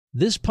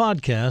This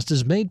podcast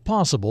is made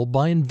possible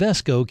by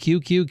Invesco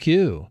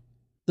QQQ.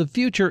 The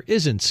future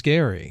isn't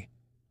scary.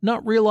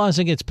 Not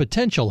realizing its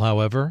potential,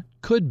 however,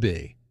 could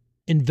be.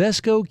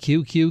 Invesco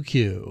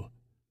QQQ.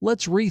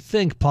 Let's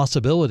rethink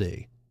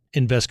possibility.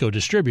 Invesco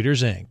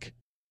Distributors, Inc.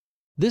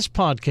 This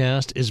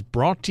podcast is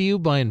brought to you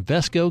by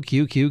Invesco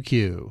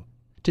QQQ.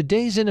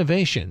 Today's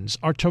innovations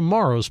are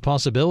tomorrow's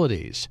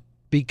possibilities.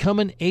 Become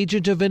an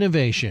agent of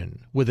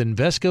innovation with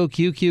Invesco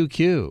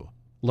QQQ.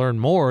 Learn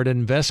more at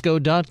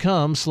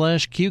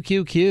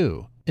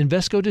Invesco.com/QQQ.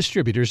 Invesco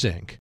Distributors,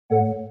 Inc.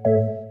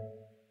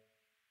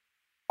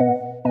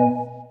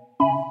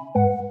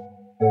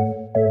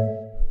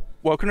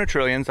 Welcome to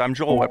Trillions. I'm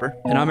Joel Weber.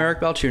 And I'm Eric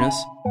Balchunas.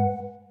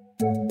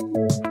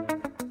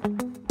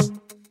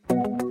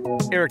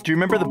 Eric, do you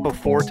remember the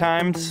before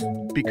times?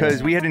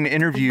 Because we had an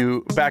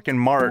interview back in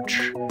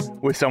March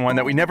with someone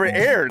that we never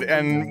aired,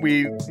 and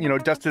we,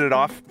 dusted it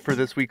off for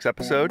this week's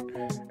episode,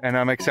 and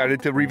I'm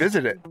excited to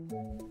revisit it.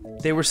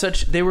 It was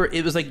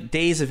like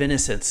days of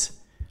innocence.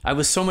 I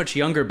was so much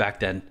younger back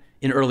then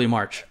in early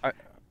March.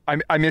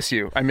 I miss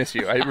you. I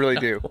really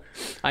do.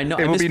 I know.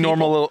 It will be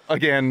normal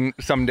again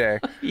someday.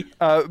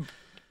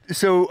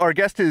 So our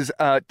guest is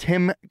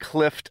Tim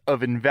Clift of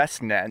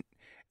Envestnet,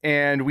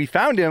 and we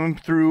found him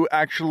through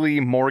actually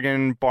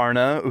Morgan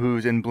Barna,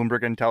 who's in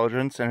Bloomberg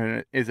Intelligence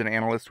and is an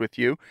analyst with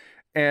you.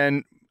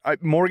 And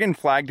Morgan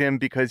flagged him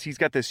because he's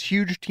got this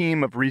huge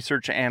team of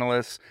research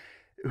analysts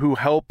who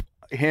help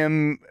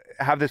him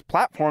have this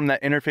platform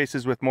that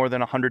interfaces with more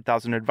than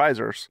 100,000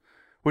 advisors,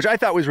 which I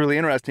thought was really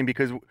interesting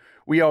because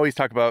we always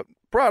talk about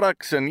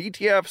products and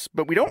ETFs,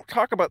 but we don't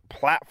talk about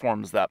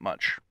platforms that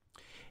much.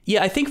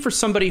 Yeah, I think for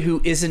somebody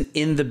who isn't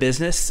in the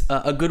business,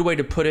 a good way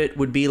to put it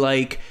would be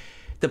like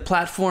the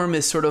platform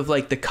is sort of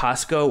like the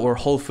Costco or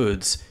Whole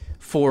Foods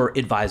for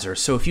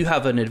advisors. So if you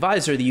have an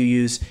advisor that you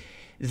use,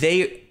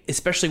 they,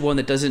 especially one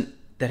that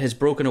has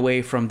broken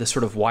away from the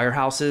sort of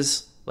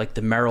wirehouses like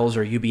the Merrills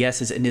or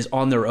UBSs and is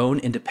on their own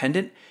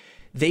independent,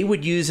 they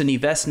would use an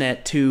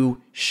Envestnet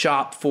to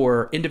shop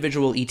for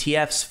individual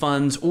ETFs,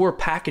 funds, or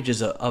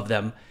packages of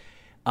them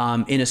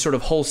in a sort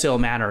of wholesale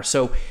manner.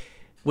 So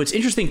what's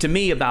interesting to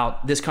me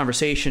about this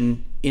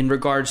conversation in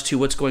regards to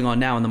what's going on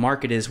now in the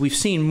market is we've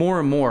seen more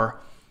and more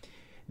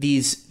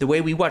the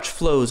way we watch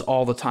flows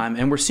all the time,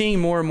 and we're seeing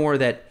more and more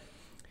that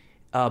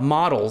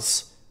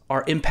models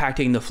are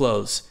impacting the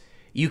flows.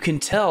 You can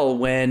tell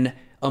when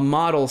a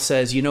model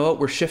says, you know what,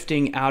 we're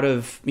shifting out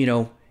of,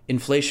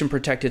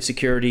 inflation-protected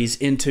securities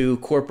into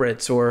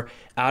corporates or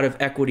out of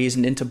equities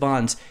and into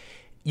bonds.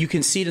 You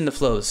can see it in the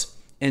flows.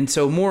 And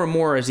so more and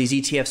more as these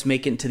ETFs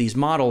make it into these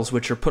models,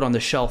 which are put on the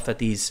shelf at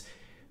these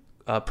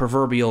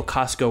proverbial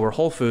Costco or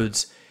Whole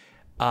Foods,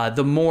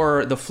 the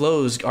more the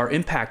flows are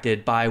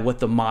impacted by what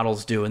the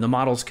models do. And the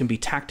models can be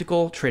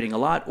tactical, trading a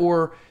lot,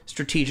 or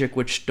strategic,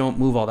 which don't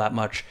move all that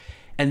much.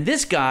 And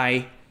this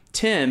guy,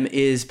 Tim,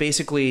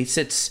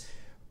 sits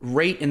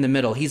right in the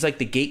middle. He's like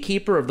the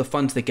gatekeeper of the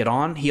funds that get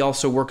on. He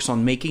also works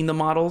on making the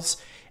models,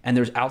 and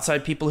there's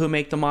outside people who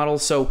make the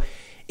models. So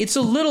it's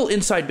a little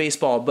inside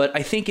baseball, but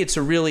I think it's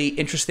a really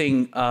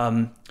interesting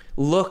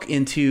look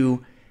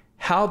into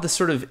how the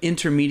sort of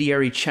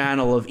intermediary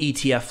channel of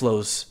ETF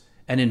flows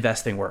and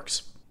investing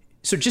works.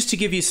 So just to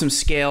give you some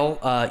scale,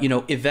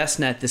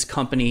 Envestnet, this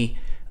company,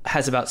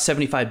 has about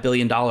 $75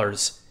 billion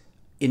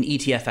in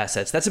ETF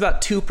assets. That's about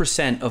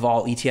 2% of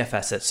all ETF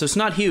assets. So it's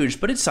not huge,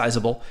 but it's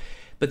sizable.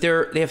 But they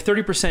have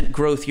 30%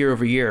 growth year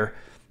over year.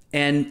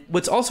 And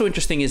what's also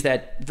interesting is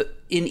that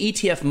in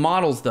ETF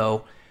models,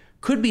 though,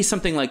 could be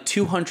something like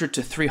 200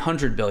 to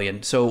 300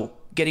 billion. So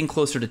getting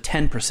closer to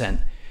 10%.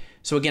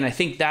 So again, I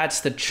think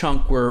that's the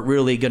chunk we're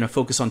really going to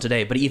focus on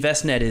today. But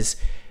Envestnet is,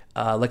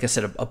 like I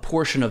said, a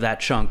portion of that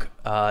chunk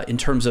in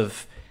terms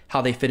of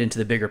how they fit into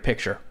the bigger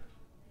picture.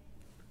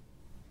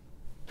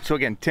 So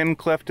again, Tim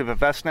Clift of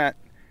Envestnet.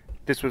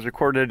 This was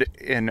recorded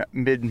in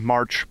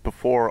mid-March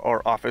before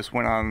our office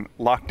went on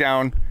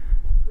lockdown.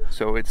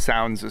 So it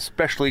sounds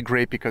especially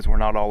great because we're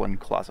not all in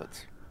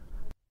closets.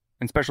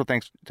 And special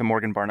thanks to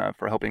Morgan Barna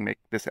for helping make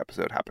this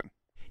episode happen.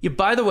 Yeah,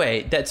 by the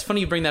way, that's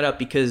funny you bring that up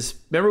because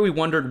remember we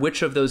wondered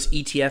which of those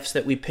ETFs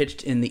that we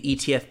pitched in the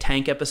ETF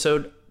Tank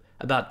episode?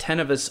 About 10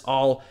 of us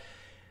all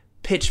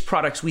pitched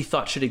products we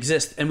thought should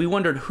exist. And we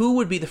wondered who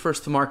would be the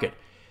first to market.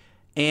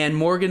 And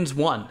Morgan's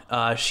won.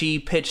 She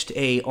pitched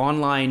a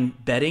online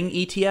betting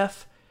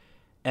ETF,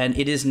 and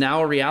it is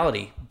now a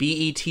reality,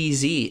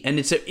 BETZ. And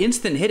it's an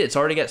instant hit. It's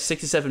already got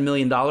 $67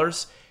 million.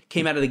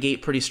 Came out of the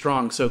gate pretty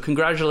strong. So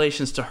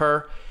congratulations to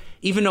her.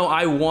 Even though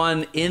I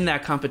won in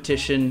that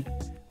competition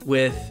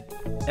with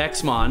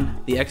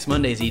XMON, the X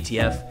Mondays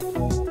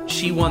ETF,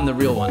 she won the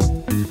real one.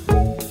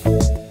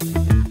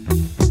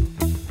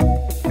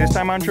 This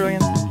time on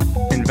Trillions,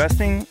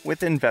 investing with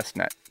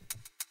Envestnet.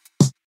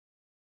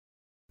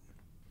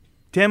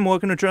 Tim,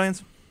 welcome to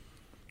Trillions.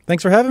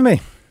 Thanks for having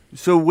me.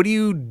 So what do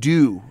you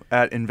do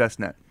at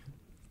Envestnet?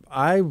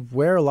 I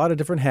wear a lot of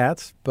different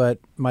hats, but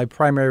my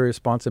primary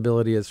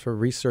responsibility is for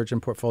research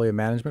and portfolio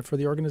management for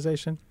the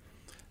organization.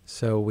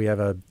 So we have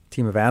a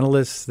team of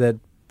analysts that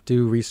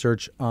do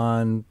research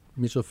on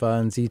mutual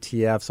funds,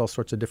 ETFs, all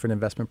sorts of different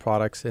investment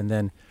products, and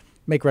then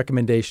make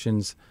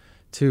recommendations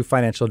to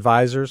financial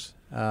advisors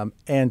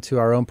and to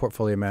our own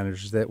portfolio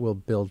managers that will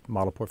build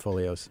model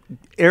portfolios.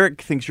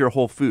 Eric thinks you're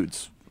Whole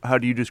Foods. How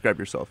do you describe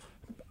yourself?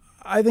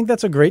 I think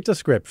that's a great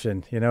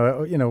description.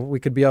 We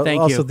could be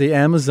also the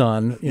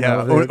Amazon.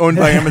 Owned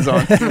by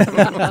Amazon.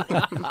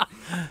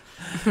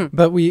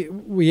 But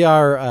we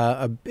are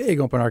a big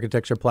open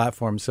architecture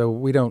platform, so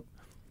we don't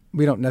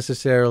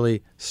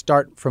necessarily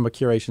start from a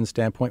curation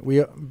standpoint.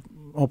 We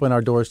open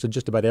our doors to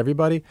just about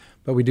everybody,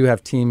 but we do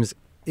have teams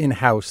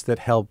in-house that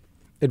help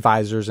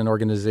advisors and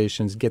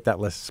organizations get that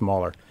list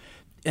smaller.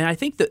 And I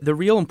think that the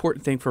real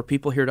important thing for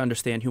people here to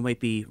understand who might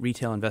be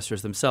retail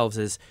investors themselves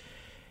is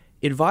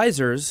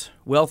advisors,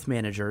 wealth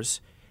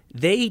managers,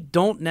 they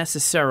don't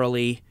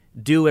necessarily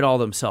do it all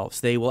themselves.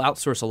 They will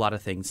outsource a lot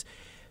of things.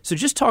 So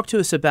just talk to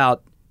us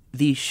about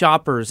the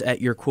shoppers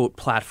at your, quote,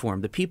 platform.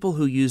 The people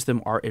who use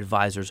them are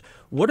advisors.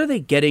 What are they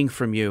getting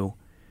from you,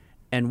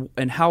 and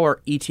how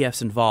are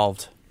ETFs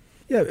involved?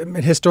 Yeah,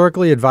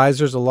 historically,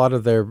 advisors, a lot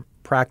of their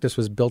practice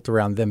was built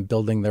around them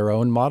building their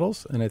own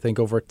models. And I think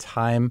over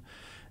time,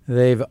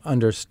 they've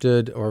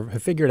understood or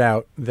have figured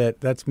out that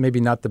that's maybe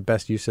not the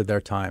best use of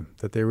their time,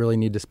 that they really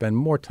need to spend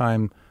more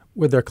time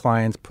with their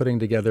clients putting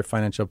together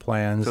financial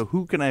plans. So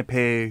who can I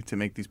pay to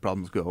make these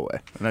problems go away?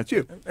 And that's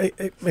you.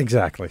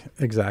 Exactly.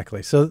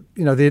 So,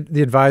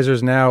 the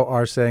advisors now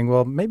are saying,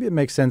 well, maybe it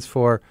makes sense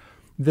for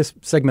this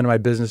segment of my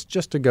business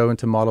just to go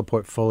into model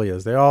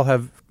portfolios. They all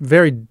have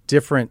very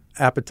different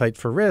appetite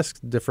for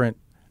risk, different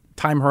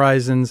time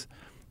horizons,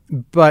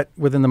 but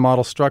within the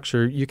model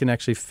structure, you can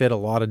actually fit a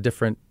lot of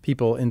different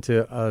people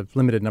into a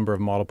limited number of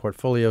model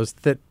portfolios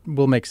that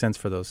will make sense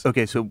for those.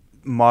 Okay, so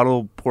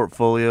model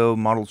portfolio,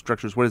 model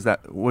structures, what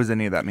does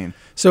any of that mean?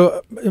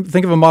 So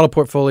think of a model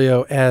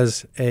portfolio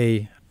as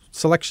a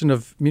selection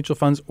of mutual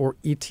funds or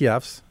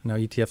ETFs. Now,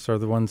 ETFs are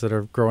the ones that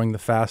are growing the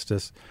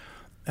fastest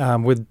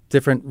with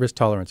different risk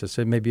tolerances.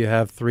 So maybe you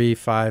have 3,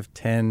 5,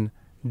 10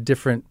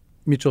 different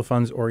mutual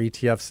funds or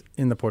ETFs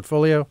in the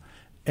portfolio,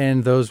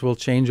 and those will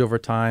change over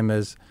time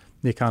as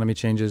the economy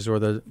changes or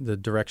the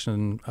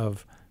direction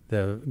of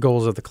the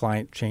goals of the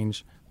client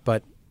change.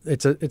 But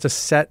it's a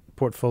set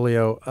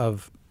portfolio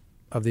of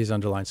these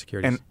underlying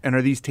securities. And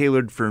are these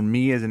tailored for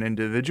me as an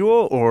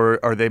individual,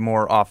 or are they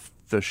more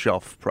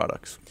off-the-shelf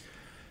products?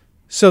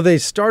 So they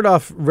start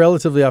off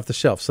relatively off the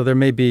shelf. So there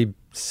may be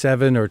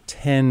 7 or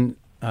 10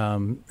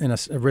 in a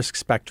risk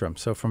spectrum,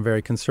 so from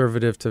very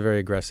conservative to very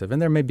aggressive.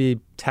 And there may be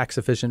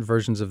tax-efficient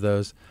versions of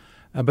those.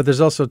 But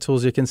there's also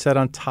tools you can set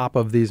on top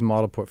of these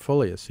model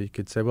portfolios. So you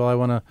could say, well, I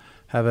want to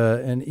have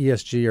an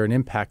ESG or an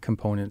impact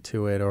component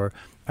to it, or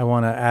I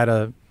want to add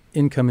a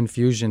income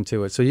infusion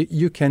to it. So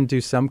you can do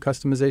some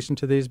customization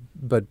to these,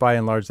 but by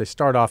and large, they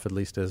start off at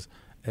least as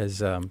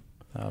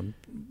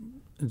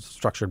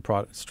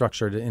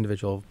structured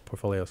individual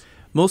portfolios.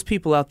 Most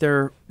people out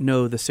there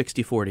know the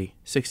 60-40,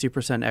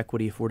 60%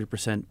 equity,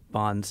 40%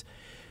 bonds,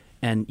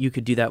 and you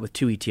could do that with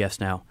 2 ETFs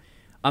now.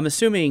 I'm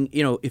assuming,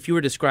 if you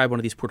were to describe one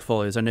of these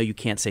portfolios, I know you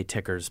can't say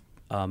tickers.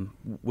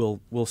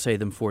 We'll say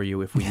them for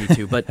you if we need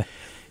to, but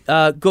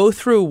go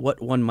through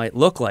what one might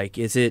look like.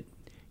 Is it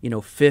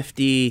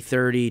 50,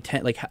 30,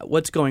 10, like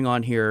what's going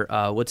on here?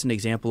 What's an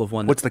example of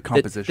one? What's the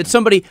composition?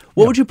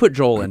 What would you put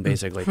Joel in,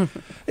 basically?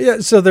 Yeah,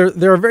 so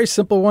there are very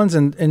simple ones,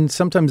 and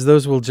sometimes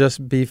those will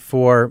just be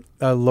for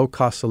a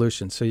low-cost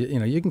solution. So,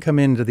 you can come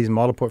into these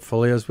model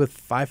portfolios with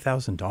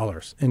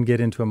 $5,000 and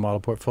get into a model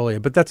portfolio,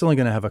 but that's only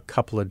going to have a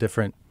couple of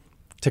different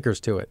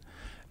tickers to it.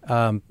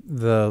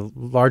 The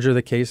larger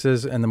the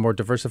cases and the more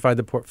diversified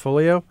the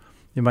portfolio,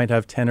 you might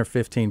have 10 or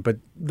 15, but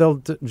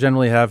they'll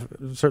generally have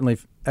certainly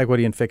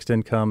equity and fixed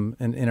income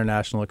and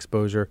international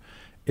exposure.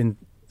 In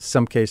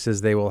some cases,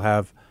 they will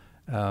have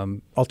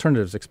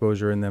alternatives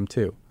exposure in them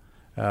too.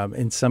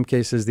 In some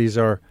cases, these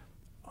are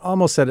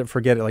almost set it,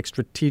 forget it, like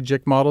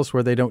strategic models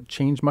where they don't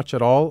change much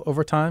at all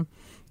over time,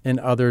 and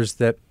others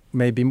that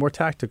may be more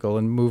tactical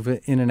and move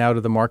in and out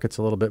of the markets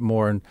a little bit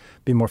more and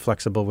be more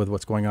flexible with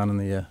what's going on in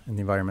the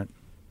environment.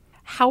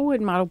 How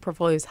would model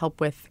portfolios help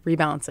with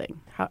rebalancing?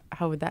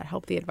 How would that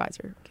help the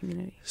advisor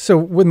community? So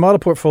with model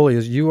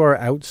portfolios, you are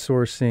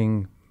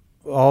outsourcing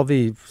all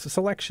the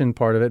selection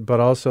part of it, but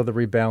also the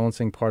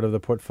rebalancing part of the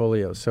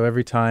portfolio. So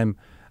every time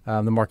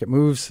the market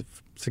moves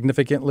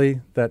significantly,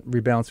 that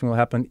rebalancing will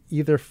happen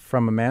either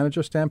from a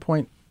manager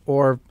standpoint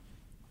or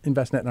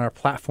InvestNet and our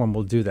platform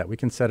will do that. We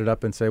can set it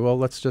up and say, well,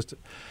 let's just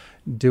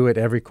do it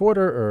every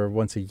quarter or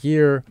once a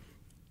year,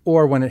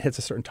 or when it hits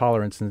a certain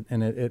tolerance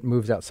and it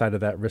moves outside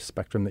of that risk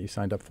spectrum that you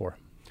signed up for.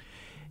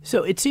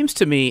 So it seems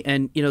to me,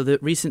 and the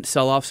recent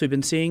sell-offs we've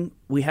been seeing,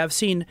 we have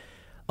seen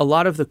a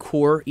lot of the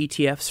core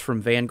ETFs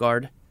from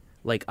Vanguard,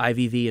 like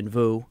IVV and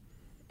VU,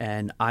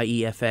 and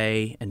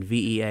IEFA and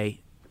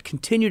VEA,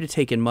 continue to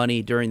take in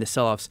money during the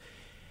sell-offs.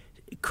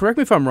 Correct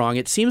me if I'm wrong.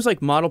 It seems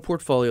like model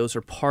portfolios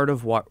are part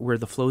of where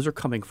the flows are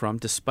coming from,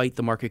 despite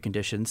the market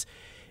conditions.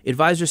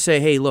 Advisors say,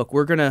 "Hey, look,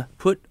 we're gonna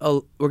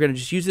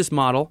just use this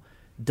model.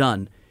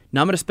 Done. Now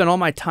I'm going to spend all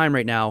my time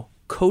right now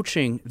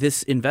coaching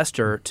this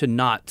investor to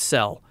not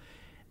sell."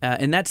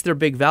 and that's their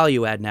big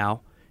value add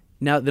now.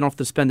 Now they don't have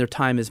to spend their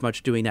time as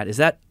much doing that. Is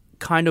that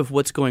kind of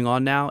what's going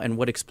on now, and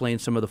what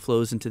explains some of the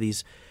flows into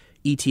these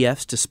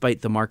ETFs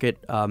despite the market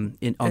on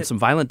some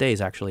violent days,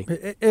 actually?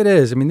 It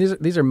is. I mean,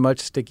 these are much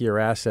stickier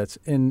assets,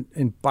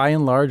 and by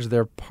and large,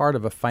 they're part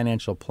of a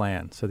financial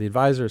plan. So the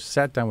advisors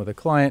sat down with a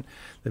client.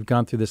 They've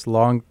gone through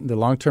the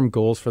long-term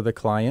goals for the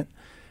client,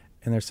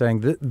 and they're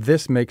saying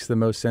this makes the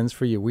most sense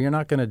for you. We are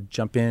not going to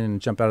jump in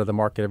and jump out of the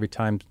market every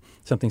time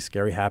something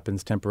scary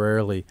happens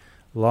temporarily.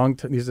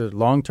 These are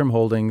long-term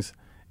holdings.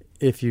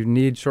 If you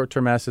need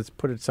short-term assets,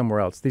 put it somewhere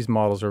else. These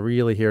models are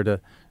really here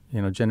to,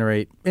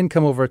 generate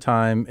income over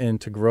time and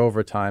to grow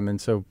over time.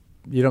 And so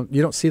you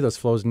don't see those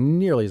flows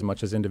nearly as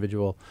much as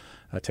individual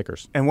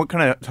tickers. And what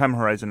kind of time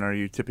horizon are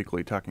you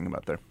typically talking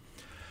about there?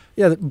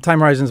 Yeah, the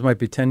time horizons might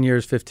be 10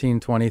 years, 15,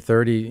 20,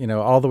 30,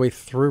 all the way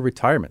through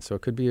retirement. So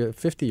it could be a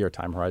 50-year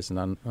time horizon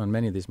on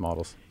many of these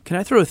models. Can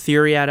I throw a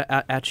theory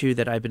at you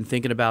that I've been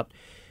thinking about?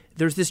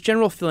 There's this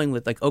general feeling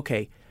that,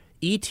 okay,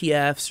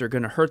 ETFs are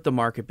going to hurt the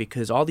market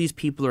because all these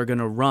people are going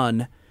to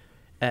run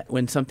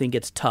when something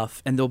gets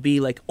tough, and there'll be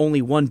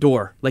only one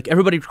door.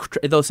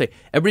 They'll say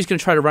everybody's going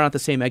to try to run out the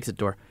same exit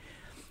door.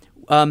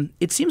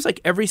 It seems like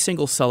every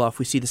single sell-off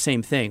we see the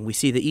same thing. We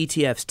see the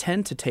ETFs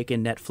tend to take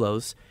in net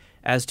flows,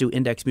 as do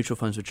index mutual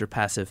funds, which are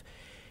passive.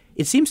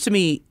 It seems to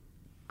me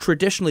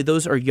traditionally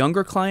those are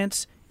younger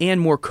clients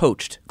and more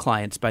coached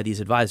clients by these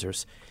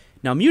advisors.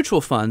 Now, mutual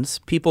funds,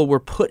 people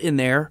were put in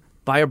there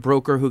by a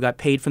broker who got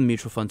paid from the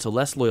mutual fund, so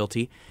less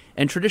loyalty,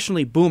 and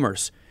traditionally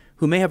boomers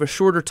who may have a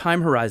shorter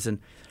time horizon.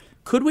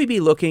 Could we be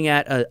looking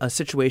at a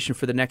situation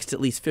for the next at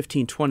least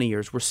 15, 20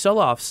 years where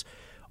sell-offs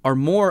are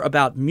more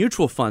about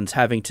mutual funds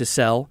having to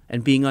sell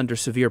and being under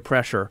severe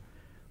pressure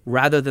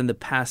rather than the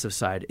passive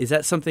side? Is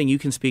that something you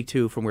can speak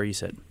to from where you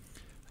sit?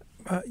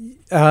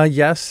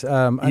 Yes.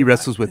 He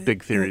wrestles with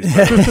big theories.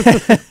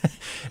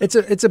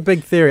 It's a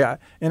big theory,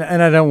 and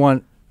I don't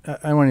want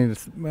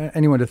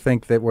anyone to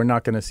think that we're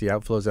not going to see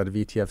outflows out of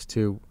ETFs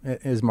too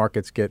as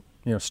markets get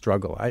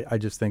struggle. I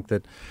just think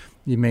that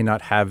you may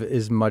not have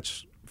as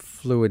much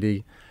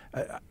fluidity.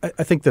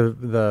 I think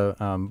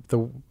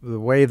the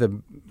way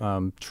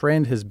the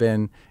trend has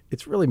been,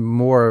 it's really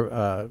more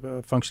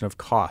a function of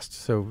cost.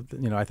 So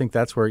I think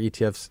that's where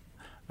ETFs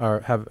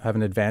have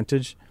an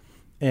advantage.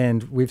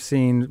 And we've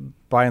seen,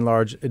 by and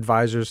large,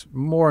 advisors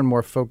more and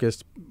more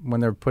focused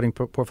when they're putting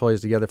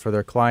portfolios together for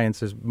their clients.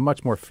 There's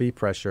much more fee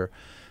pressure.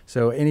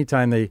 So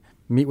anytime they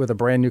meet with a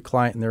brand new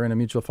client and they're in a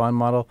mutual fund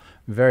model,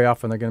 very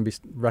often they're going to be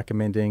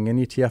recommending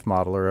an ETF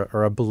model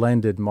or a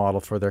blended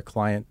model for their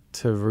client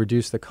to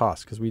reduce the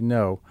cost, because we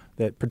know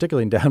that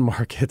particularly in down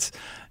markets,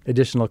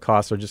 additional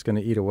costs are just going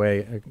to eat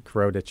away,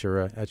 corrode at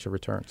your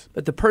returns.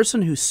 But the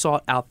person who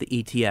sought out the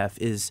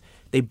ETF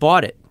they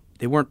bought it.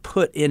 They weren't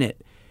put in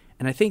it.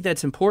 And I think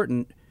that's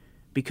important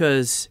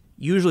because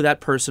usually that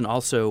person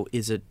also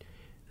is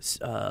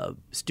a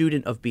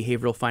student of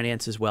behavioral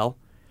finance as well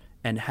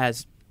and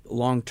has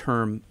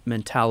long-term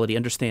mentality,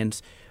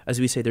 understands, as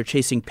we say, they're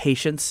chasing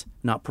patience,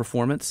 not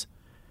performance.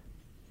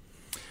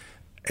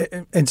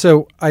 And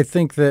so I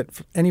think that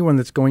for anyone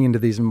that's going into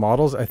these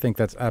models, I think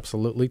that's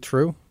absolutely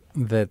true,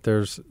 that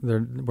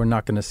we're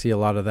not going to see a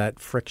lot of that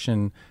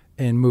friction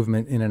and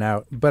movement in and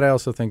out. But I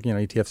also think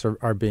ETFs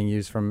are being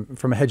used from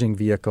a hedging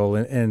vehicle,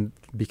 and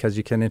because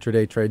you can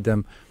intraday trade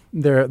them,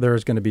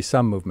 there's going to be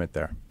some movement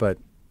there. But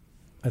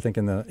I think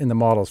in the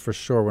models for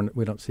sure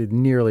we don't see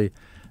nearly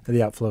the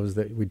outflows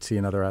that we'd see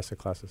in other asset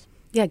classes.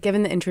 Yeah,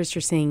 given the interest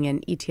you're seeing in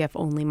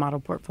ETF-only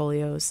model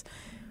portfolios,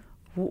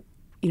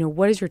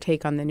 what is your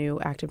take on the new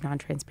active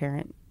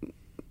non-transparent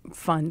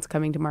funds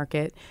coming to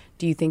market?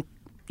 Do you think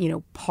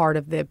part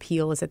of the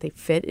appeal is that they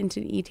fit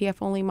into an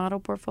ETF-only model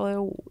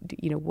portfolio?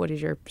 What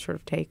is your sort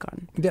of take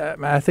on? Yeah,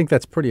 I think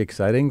that's pretty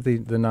exciting.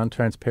 The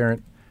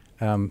non-transparent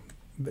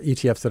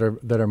ETFs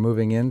that are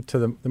moving into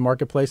the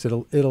marketplace.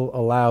 It'll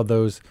allow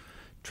those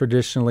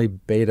traditionally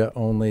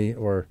beta-only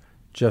or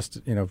just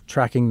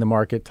tracking the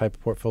market type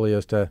of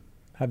portfolios to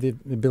have the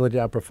ability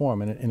to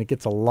outperform, and it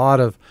gets a lot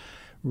of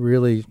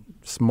really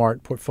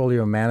smart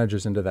portfolio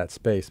managers into that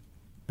space,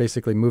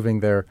 basically moving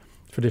their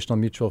traditional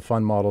mutual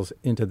fund models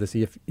into this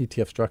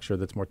ETF structure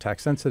that's more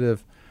tax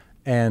sensitive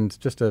and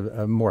just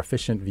a more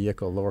efficient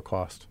vehicle, lower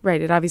cost.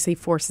 Right. It obviously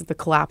forces the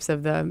collapse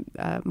of the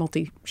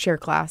multi-share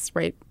class,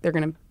 right? They're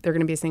going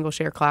to be a single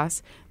share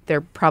class.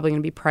 They're probably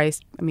going to be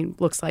priced,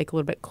 looks like a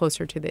little bit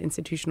closer to the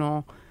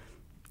institutional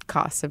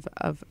costs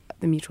of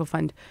the mutual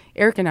fund.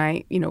 Eric and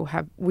I,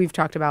 we've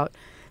talked about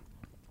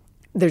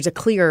there's a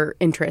clear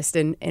interest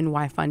in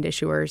why fund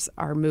issuers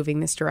are moving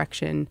this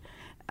direction.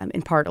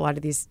 In part, a lot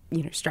of these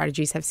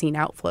strategies have seen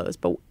outflows,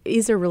 but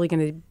is there really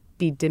going to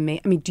be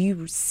demand? Do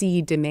you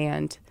see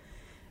demand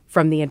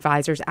from the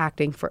advisors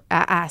asking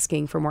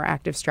for more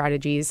active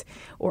strategies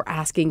or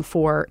asking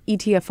for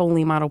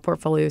ETF-only model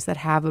portfolios that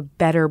have a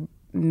better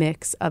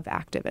mix of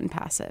active and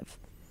passive?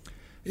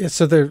 Yeah,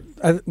 so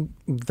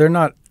they're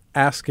not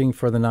asking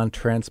for the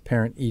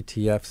non-transparent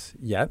ETFs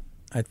yet.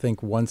 I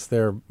think once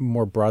they're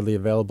more broadly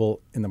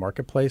available in the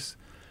marketplace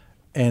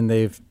and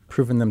they've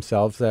proven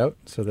themselves out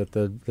so that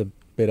the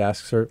bid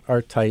asks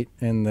are tight,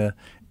 and the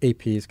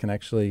APs can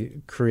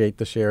actually create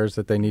the shares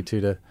that they need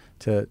to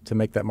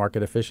make that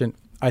market efficient,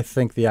 I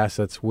think the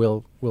assets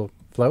will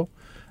flow.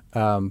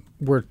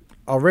 We're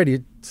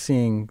already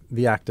seeing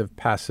the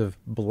active-passive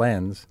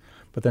blends,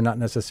 but they're not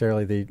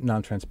necessarily the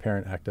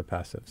non-transparent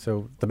active-passive.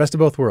 So the best of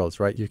both worlds,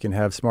 right? You can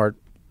have smart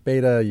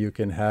beta, you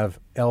can have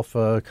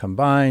alpha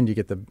combined. You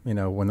get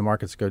when the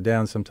markets go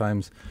down,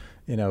 sometimes,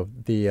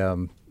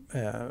 the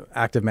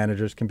active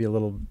managers can be a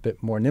little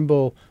bit more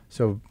nimble.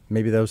 So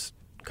maybe those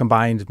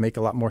combined make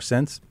a lot more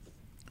sense.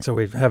 So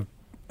we have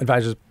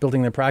advisors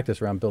building their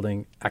practice around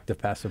building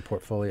active-passive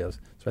portfolios.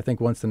 So I think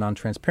once the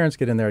non-transparents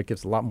get in there, it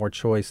gives a lot more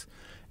choice.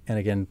 And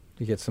again,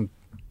 you get some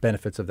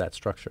benefits of that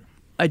structure.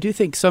 I do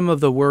think some of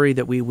the worry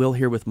that we will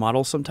hear with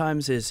models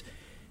sometimes is,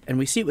 and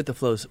we see it with the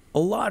flows, a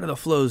lot of the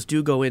flows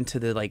do go into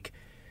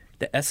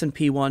the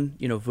S&P one,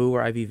 VU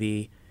or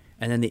IVV,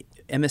 and then the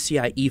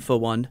MSCI EFA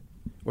one,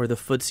 or the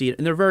FTSE,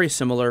 and they're very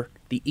similar.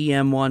 The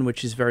EM one,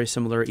 which is very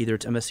similar, either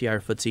it's MSCI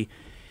or FTSE.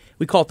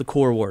 We call it the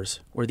core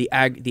wars, or the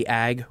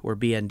AG or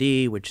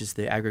BND, which is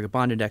the aggregate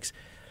bond index.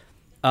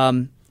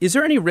 Is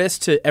there any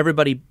risk to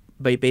everybody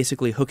by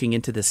basically hooking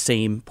into the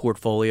same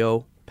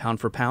portfolio pound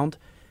for pound?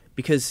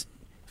 Because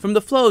from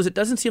the flows, it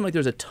doesn't seem like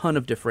there's a ton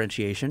of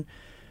differentiation.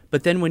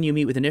 But then when you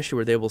meet with an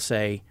issuer, they will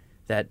say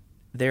that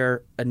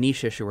they're a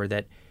niche issuer,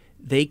 that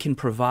they can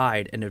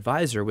provide an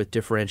advisor with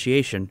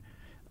differentiation.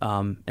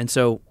 And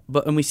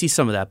we see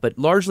some of that. But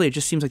largely, it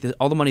just seems like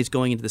all the money is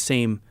going into the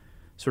same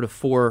sort of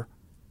 4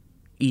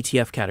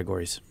 ETF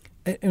categories.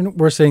 And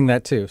we're seeing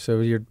that too.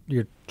 So your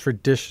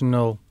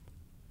traditional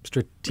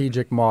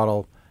strategic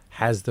model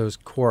has those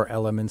core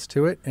elements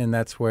to it, and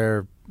that's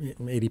where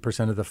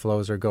 80% of the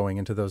flows are going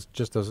into those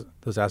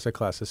asset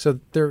classes. So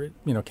there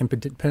can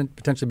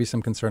potentially be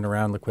some concern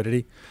around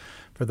liquidity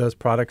for those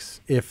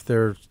products if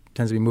there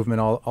tends to be movement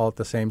all at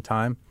the same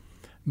time.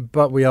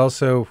 But we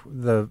also,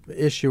 the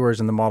issuers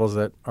and the models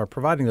that are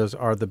providing those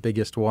are the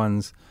biggest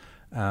ones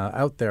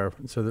out there.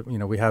 So that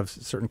we have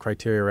certain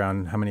criteria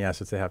around how many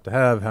assets they have to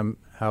have,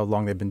 how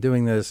long they've been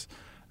doing this.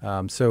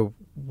 So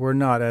we're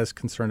not as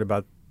concerned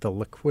about the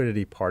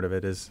liquidity part of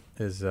it as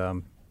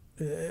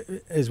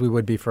we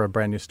would be for a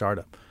brand new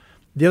startup.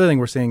 The other thing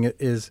we're seeing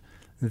is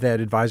that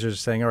advisors are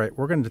saying, all right,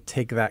 we're going to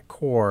take that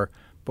core,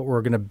 but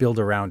we're going to build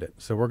around it.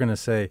 So we're going to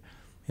say,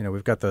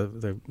 we've got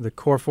the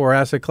core 4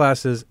 asset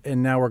classes,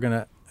 and now we're going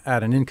to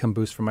add an income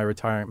boost for my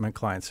retirement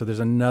clients. So there's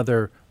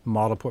another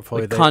model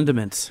portfolio. Like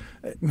condiments.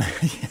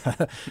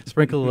 Yeah,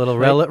 sprinkle a little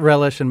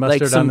relish and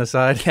mustard on the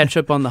side.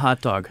 Ketchup on the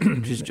hot dog.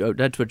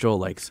 That's what Joel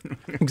likes.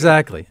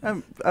 Exactly.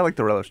 I like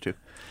the relish too.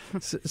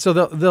 So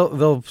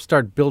they'll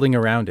start building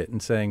around it and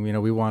saying,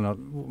 we want a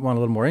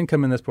little more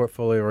income in this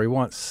portfolio, or we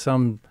want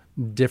some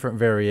different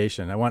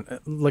variation. I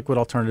want liquid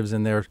alternatives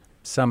in there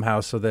somehow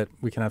so that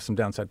we can have some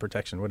downside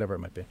protection, whatever it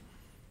might be.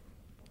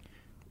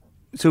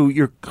 So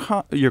your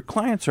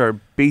clients are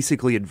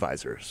basically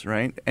advisors,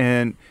 right?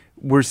 And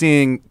we're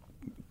seeing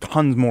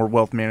tons more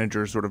wealth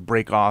managers sort of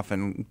break off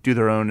and do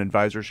their own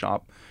advisor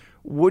shop.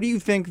 What do you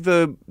think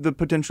the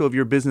potential of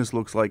your business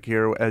looks like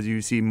here as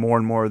you see more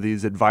and more of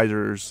these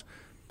advisors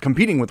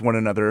competing with one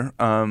another,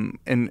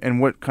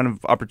 and what kind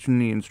of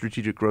opportunity and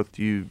strategic growth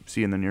do you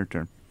see in the near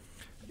term?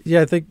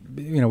 Yeah, I think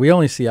we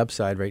only see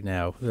upside right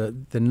now.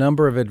 The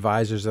number of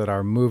advisors that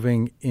are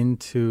moving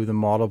into the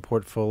model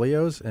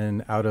portfolios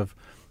and out of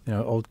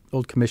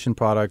old commission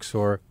products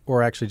or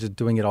actually just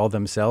doing it all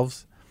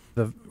themselves.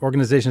 The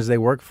organizations they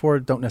work for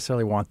don't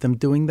necessarily want them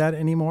doing that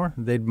anymore.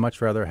 They'd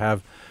much rather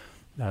have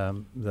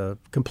the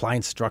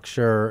compliance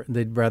structure.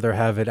 They'd rather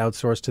have it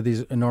outsourced to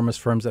these enormous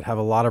firms that have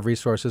a lot of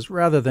resources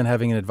rather than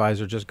having an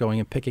advisor just going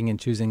and picking and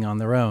choosing on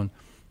their own.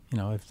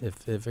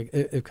 If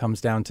it comes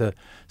down to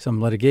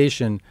some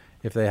litigation,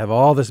 if they have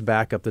all this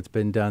backup that's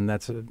been done,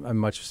 that's a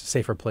much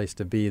safer place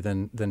to be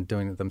than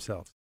doing it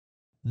themselves.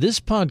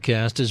 This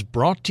podcast is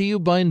brought to you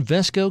by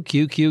Invesco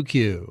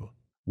QQQ.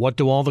 What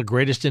do all the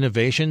greatest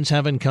innovations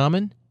have in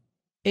common?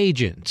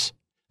 Agents,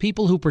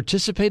 people who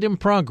participate in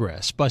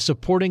progress by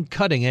supporting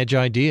cutting-edge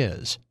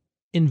ideas.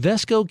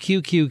 Invesco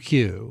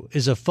QQQ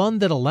is a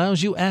fund that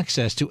allows you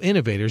access to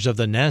innovators of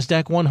the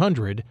NASDAQ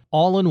 100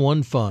 all in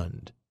one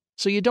fund.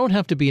 So you don't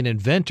have to be an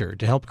inventor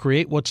to help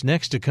create what's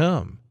next to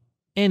come.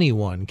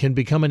 Anyone can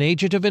become an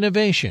agent of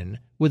innovation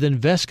with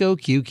Invesco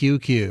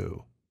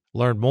QQQ.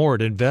 Learn more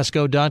at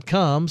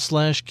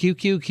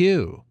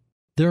Invesco.com/QQQ.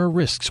 There are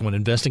risks when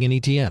investing in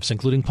ETFs,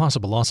 including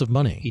possible loss of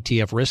money.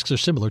 ETF risks are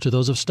similar to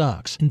those of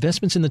stocks.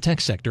 Investments in the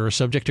tech sector are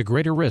subject to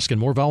greater risk and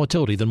more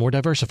volatility than more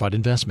diversified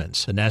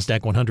investments. The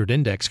NASDAQ 100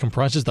 index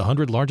comprises the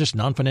 100 largest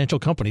non-financial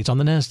companies on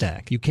the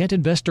NASDAQ. You can't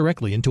invest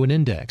directly into an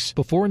index.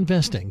 Before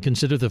investing,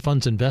 consider the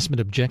fund's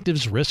investment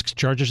objectives, risks,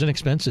 charges, and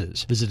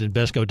expenses. Visit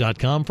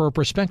Invesco.com for a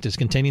prospectus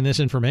containing this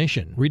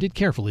information. Read it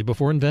carefully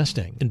before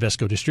investing.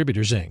 Invesco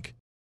Distributors, Inc.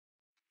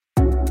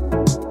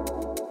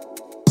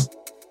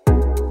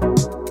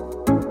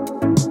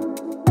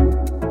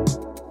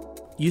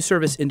 You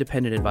service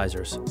independent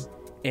advisors.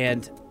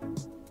 And,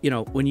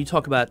 when you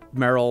talk about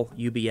Merrill,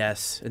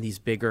 UBS, and these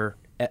bigger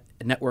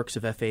networks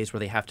of FAs where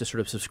they have to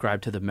sort of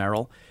subscribe to the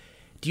Merrill.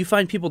 Do you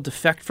find people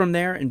defect from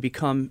there and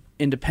become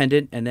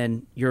independent, and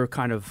then you're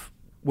kind of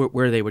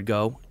where they would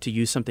go to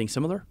use something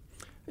similar?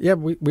 Yeah,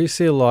 we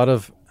see a lot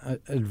of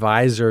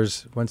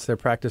advisors, once their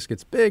practice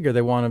gets big or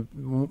they want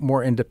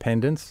more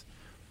independence,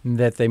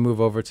 that they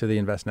move over to the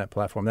Envestnet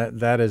platform.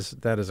 That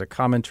is a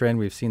common trend.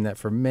 We've seen that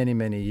for many,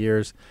 many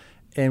years.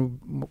 And,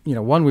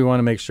 one, we want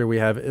to make sure we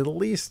have at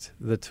least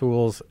the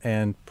tools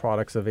and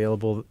products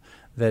available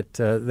that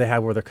they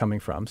have where they're coming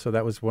from. So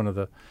that was one of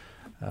the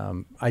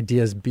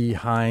ideas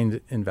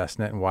behind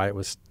Envestnet and why it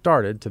was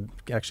started, to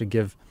actually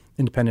give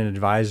independent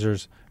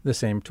advisors the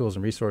same tools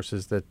and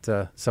resources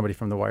that somebody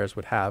from the wires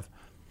would have.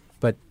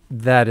 But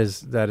that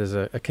is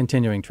a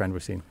continuing trend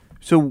we've seen.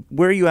 So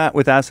where are you at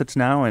with assets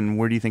now, and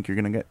where do you think you're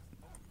going to get?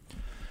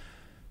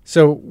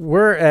 So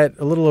we're at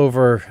a little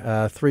over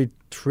 $3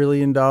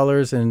 trillion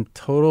in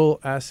total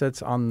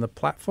assets on the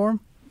platform.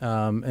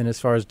 And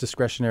as far as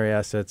discretionary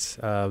assets,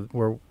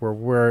 where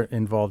we're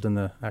involved in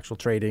the actual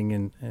trading,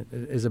 and it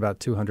is about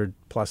 200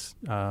 plus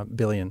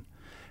billion.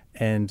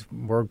 And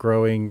we're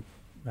growing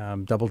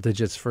double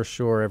digits for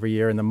sure every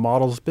year. And the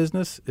models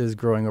business is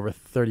growing over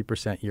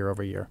 30% year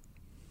over year.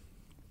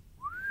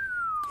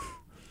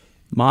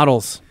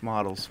 Models.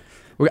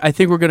 I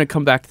think we're going to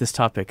come back to this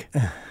topic.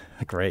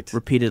 Great.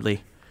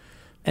 Repeatedly.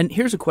 And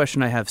here's a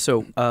question I have.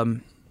 So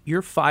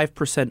you're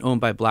 5% owned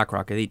by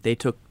BlackRock.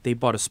 They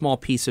bought a small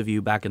piece of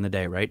you back in the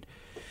day, right?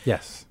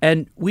 Yes.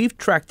 And we've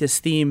tracked this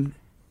theme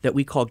that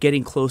we call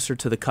getting closer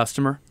to the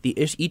customer. The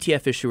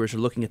ETF issuers are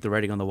looking at the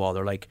writing on the wall.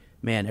 They're like,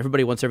 man,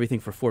 everybody wants everything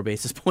for 4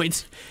 basis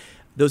points.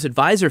 Those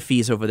advisor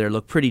fees over there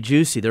look pretty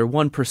juicy. They're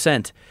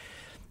 1%.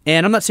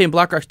 And I'm not saying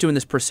BlackRock's doing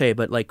this per se,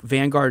 but like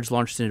Vanguard's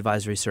launched an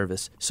advisory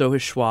service. So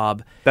has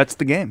Schwab. That's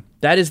the game.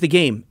 That is the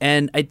game.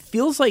 And it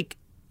feels like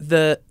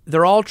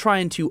they're all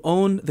trying to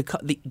own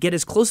get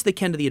as close as they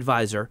can to the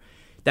advisor.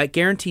 That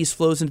guarantees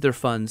flows into their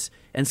funds.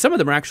 And some of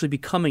them are actually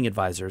becoming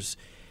advisors.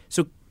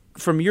 So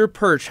from your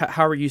perch,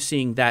 how are you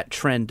seeing that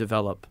trend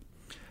develop?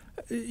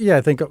 Yeah,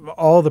 I think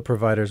all the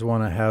providers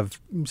want to have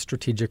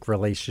strategic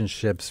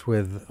relationships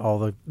with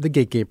all the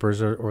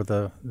gatekeepers or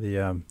the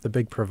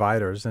big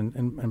providers,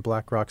 and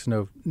BlackRock's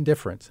no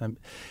different. I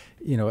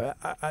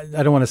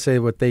don't want to say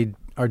what they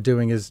are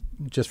doing is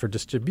just for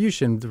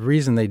distribution. The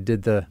reason they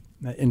did the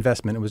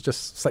investment, it was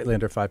just slightly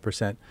under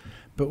 5%,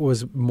 but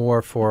was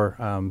more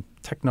for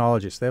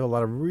technology. So they have a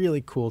lot of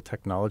really cool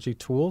technology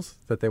tools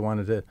that they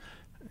wanted to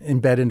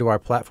embed into our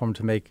platform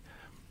to make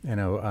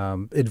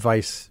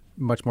advice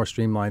much more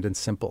streamlined and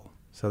simple.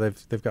 So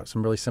they've got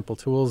some really simple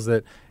tools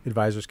that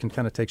advisors can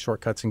kind of take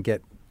shortcuts and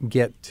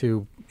get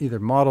to either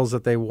models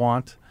that they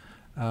want,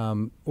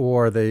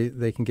 or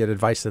they can get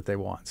advice that they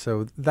want.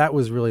 So that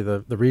was really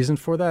the reason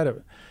for that.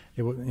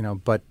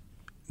 But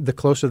the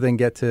closer they can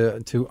get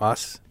to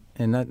us,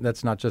 and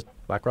that's not just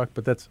BlackRock,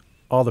 but that's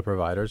all the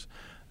providers.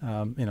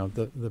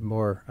 The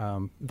more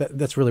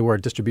that's really where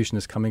distribution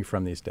is coming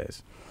from these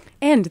days.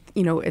 And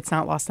it's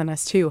not lost on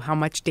us too how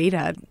much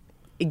data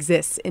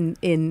exists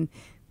in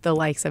the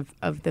likes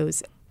of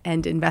those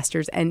end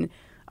investors, and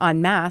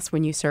en masse,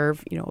 when you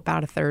serve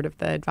about a third of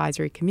the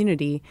advisory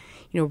community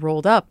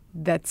rolled up,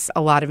 that's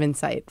a lot of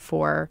insight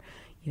for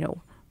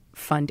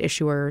fund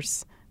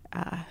issuers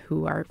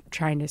who are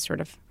trying to sort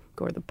of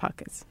go where the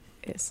puck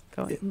is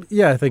going.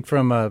 Yeah, I think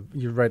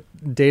you're right,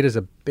 data is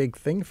a big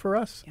thing for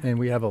us, and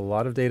we have a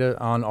lot of data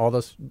on all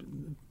those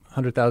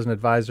 100,000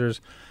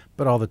 advisors,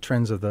 but all the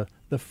trends of the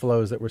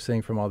flows that we're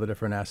seeing from all the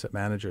different asset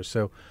managers.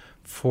 So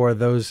for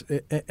those,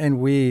 and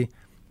we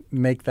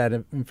make that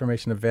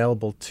information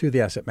available to the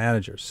asset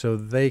managers so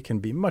they can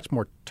be much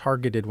more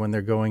targeted when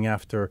they're going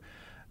after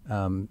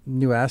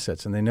new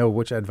assets, and they know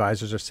which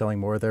advisors are selling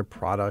more of their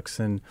products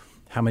and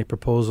how many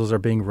proposals are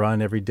being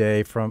run every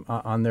day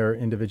on their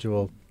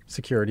individual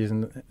securities.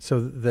 And so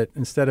that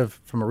instead of,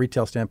 from a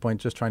retail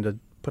standpoint, just trying to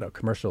put out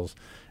commercials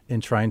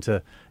and trying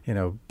to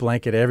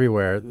blanket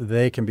everywhere,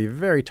 they can be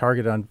very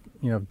targeted on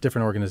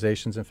different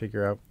organizations and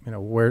figure out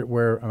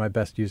where am I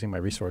best using my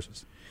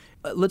resources.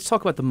 Let's talk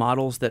about the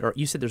models that are.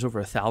 You said there's over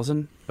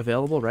 1,000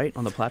 available, right,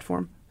 on the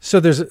platform? So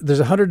there's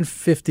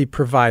 150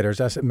 providers,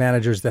 asset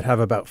managers, that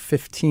have about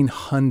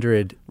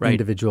 1,500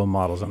 individual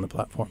models on the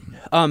platform.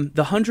 The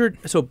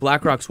 100. So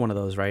BlackRock's one of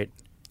those, right?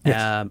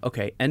 Yes.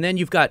 Okay, and then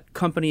you've got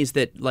companies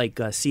that like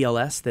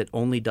CLS that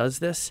only does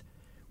this,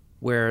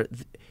 where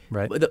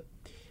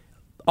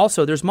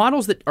also there's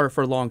models that are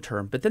for long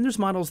term, but then there's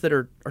models that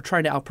are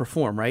trying to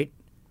outperform, right?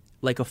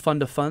 Like a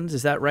fund of funds,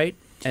 is that right?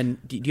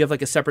 And do you have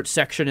like a separate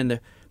section in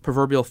the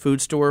proverbial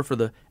food store for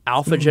the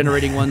alpha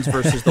generating ones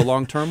versus the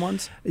long term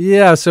ones?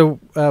 Yeah. So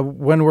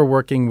when we're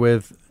working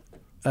with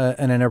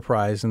an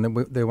enterprise and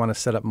they want to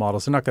set up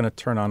models, they're not going to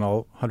turn on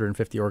all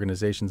 150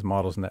 organizations'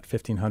 models in that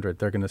 1,500.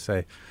 They're going to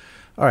say,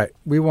 all right,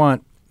 we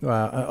want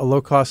a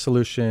low-cost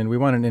solution. We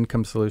want an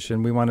income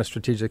solution. We want a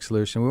strategic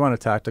solution. We want a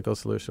tactical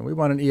solution. We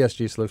want an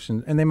ESG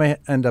solution. And they may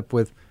end up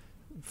with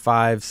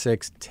 5,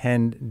 6,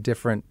 10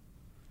 different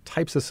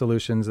types of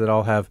solutions that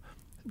all have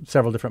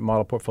several different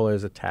model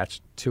portfolios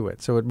attached to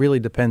it. So it really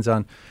depends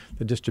on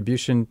the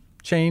distribution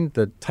chain,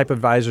 the type of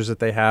advisors that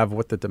they have,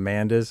 what the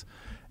demand is.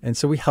 And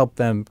so we help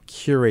them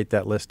curate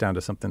that list down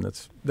to something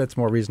that's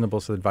more reasonable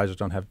so the advisors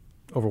don't have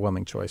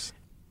overwhelming choice.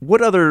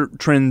 What other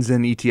trends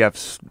in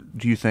ETFs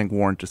do you think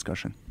warrant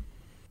discussion?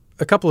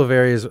 A couple of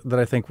areas that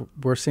I think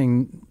we're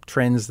seeing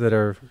trends that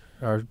are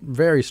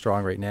very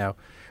strong right now.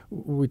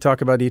 We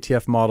talk about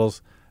ETF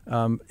models.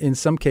 In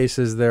some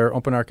cases, they're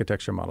open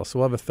architecture models. So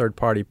we'll have a third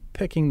party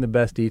picking the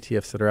best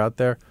ETFs that are out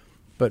there.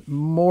 But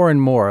more and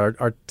more,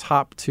 our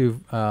top two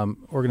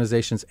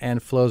organizations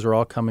and flows are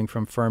all coming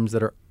from firms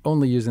that are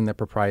only using their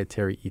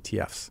proprietary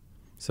ETFs.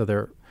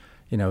 So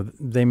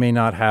they may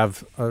not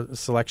have a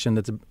selection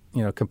that's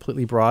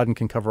completely broad and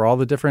can cover all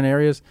the different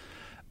areas,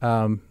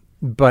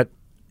 but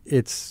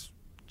it's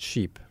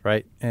cheap,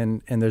 right?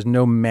 And there's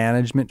no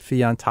management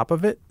fee on top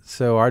of it.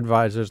 So our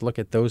advisors look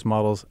at those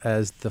models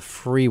as the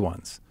free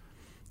ones.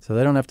 So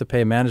they don't have to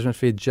pay a management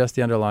fee, just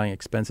the underlying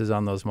expenses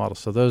on those models.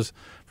 So those,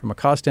 from a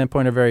cost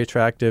standpoint, are very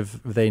attractive.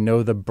 They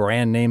know the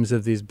brand names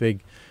of these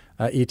big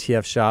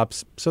ETF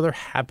shops, so they're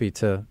happy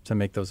to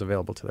make those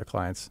available to their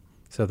clients.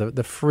 So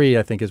the free,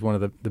 I think, is one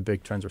of the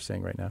big trends we're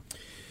seeing right now.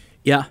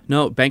 Yeah,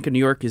 no, Bank of New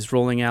York is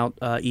rolling out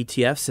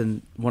ETFs,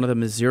 and one of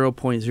them is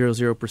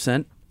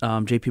 0.00%.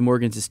 JP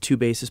Morgan's is 2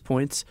 basis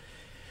points.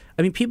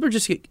 I mean, people are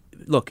just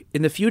look,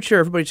 in the future,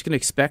 everybody's just going to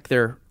expect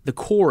the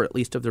core, at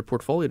least, of their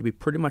portfolio to be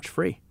pretty much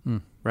free,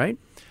 right?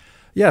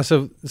 Yeah.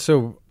 So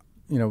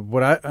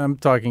what I'm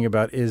talking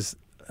about is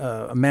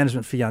a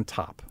management fee on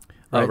top.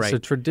 Right? Oh, right. So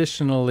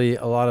traditionally,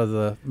 a lot of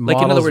the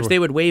models, in other words, they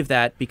would waive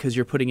that because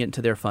you're putting it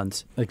into their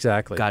funds.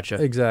 Exactly.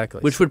 Gotcha.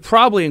 Exactly. Which would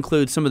probably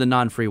include some of the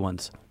non-free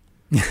ones.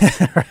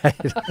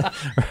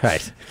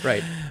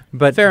 Right.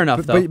 But fair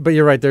enough, though. But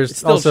you're right. There's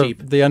still also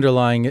cheap. The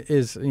underlying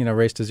is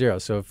raised to zero.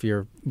 So if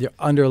your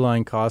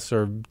underlying costs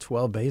are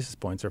 12 basis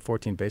points or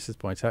 14 basis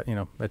points,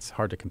 it's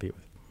hard to compete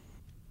with.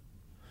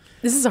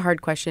 This is a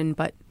hard question,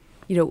 but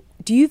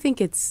do you think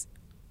it's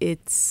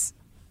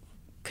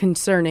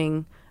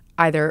concerning,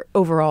 either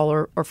overall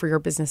or for your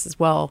business as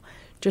well,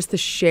 just the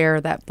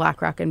share that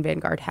BlackRock and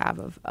Vanguard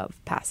have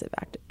of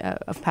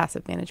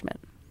passive management?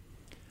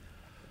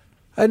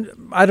 And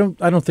I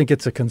don't think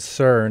it's a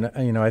concern.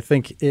 I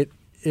think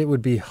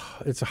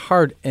it's a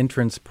hard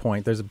entrance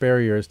point. There's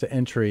barriers to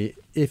entry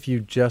if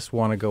you just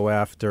want to go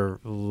after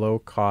low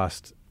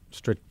cost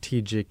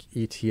strategic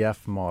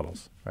ETF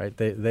models, right?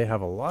 They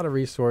have a lot of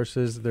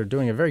resources. They're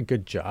doing a very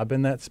good job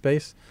in that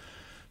space.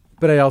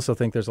 But I also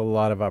think there's a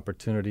lot of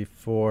opportunity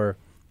for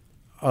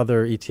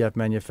other ETF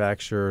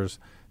manufacturers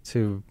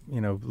to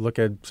look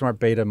at smart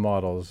beta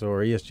models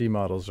or ESG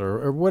models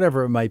or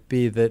whatever it might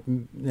be that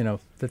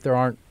that there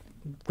aren't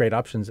great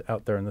options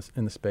out there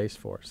in the space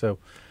for. So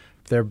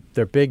they're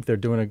big. They're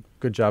doing a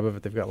good job of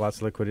it. They've got lots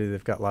of liquidity.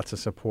 They've got lots of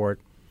support.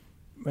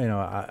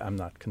 I'm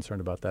not concerned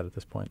about that at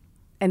this point.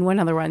 And one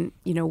other one,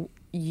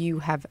 you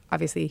have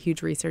obviously a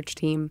huge research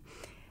team.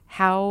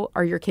 How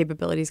are your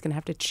capabilities going to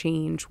have to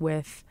change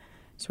with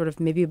sort of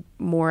maybe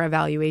more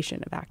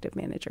evaluation of active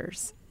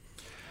managers?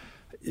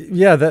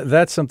 Yeah,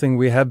 that's something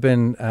we have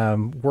been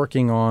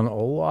working on a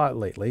lot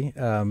lately.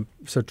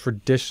 So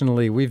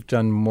traditionally, we've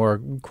done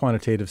more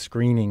quantitative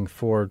screening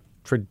for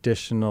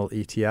traditional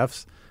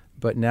ETFs.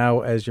 But now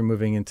as you're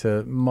moving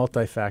into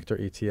multi-factor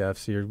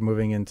ETFs, you're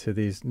moving into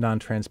these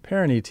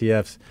non-transparent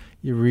ETFs,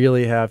 you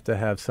really have to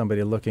have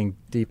somebody looking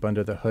deep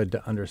under the hood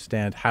to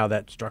understand how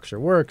that structure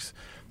works.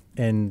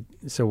 And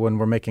so when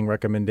we're making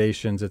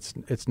recommendations,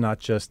 it's not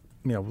just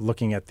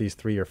looking at these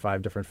 3 or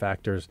 5 different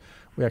factors.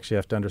 We actually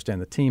have to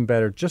understand the team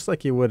better, just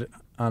like you would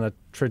on a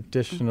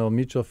traditional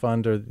mutual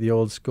fund or the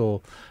old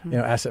school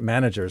asset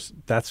managers.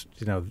 That's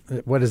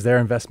what is their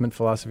investment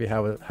philosophy?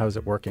 How is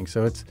it working?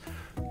 So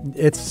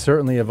it's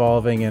certainly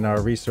evolving, and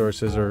our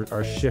resources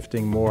are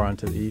shifting more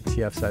onto the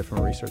ETF side from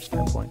a research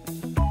standpoint.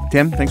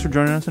 Tim, thanks for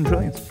joining us on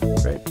Trillions.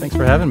 Great. Thanks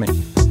for having me.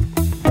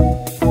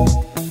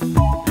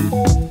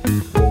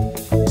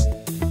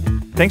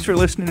 Thanks for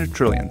listening to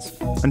Trillions.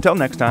 Until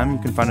next time, you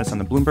can find us on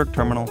the Bloomberg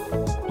Terminal,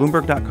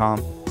 Bloomberg.com,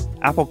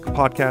 Apple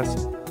Podcasts,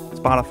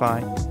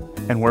 Spotify,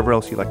 and wherever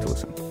else you like to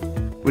listen.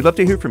 We'd love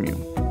to hear from you.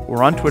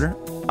 We're on Twitter.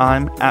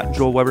 I'm at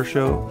Joel Weber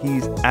Show.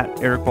 He's at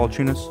Eric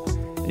Balchunas.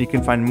 And you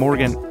can find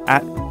Morgan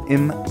at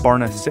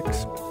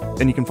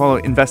mbarna6. And you can follow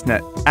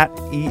InvestNet at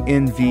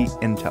ENV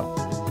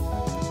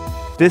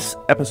Intel. This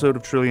episode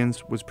of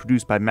Trillions was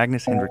produced by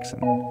Magnus Hendrickson.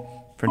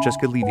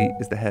 Francesca Levy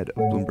is the head of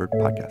Bloomberg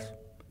Podcasts.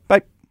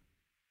 Bye.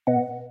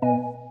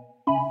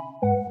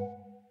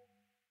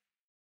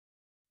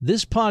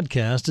 This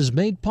podcast is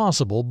made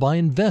possible by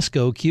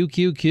Invesco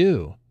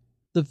QQQ.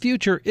 The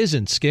future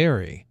isn't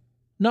scary.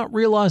 Not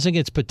realizing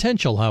its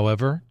potential,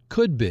 however,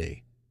 could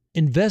be.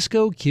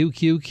 Invesco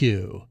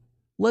QQQ.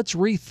 Let's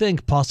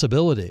rethink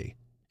possibility.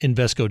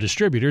 Invesco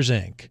Distributors,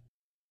 Inc.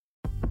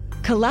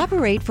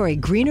 Collaborate for a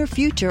greener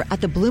future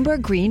at the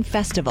Bloomberg Green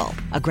Festival,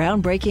 a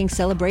groundbreaking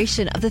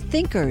celebration of the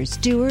thinkers,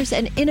 doers,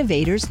 and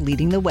innovators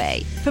leading the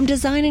way. From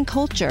design and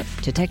culture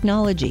to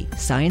technology,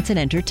 science, and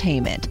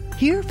entertainment.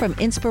 Hear from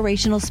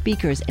inspirational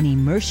speakers and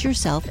immerse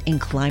yourself in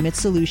climate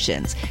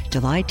solutions.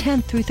 July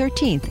 10th through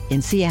 13th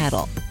in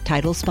Seattle.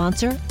 Title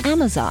sponsor,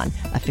 Amazon.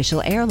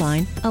 Official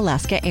airline,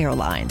 Alaska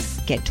Airlines.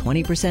 Get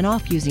 20%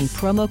 off using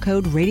promo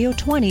code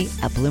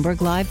radio20 at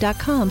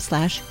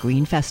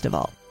BloombergLive.com/Green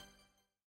Festival.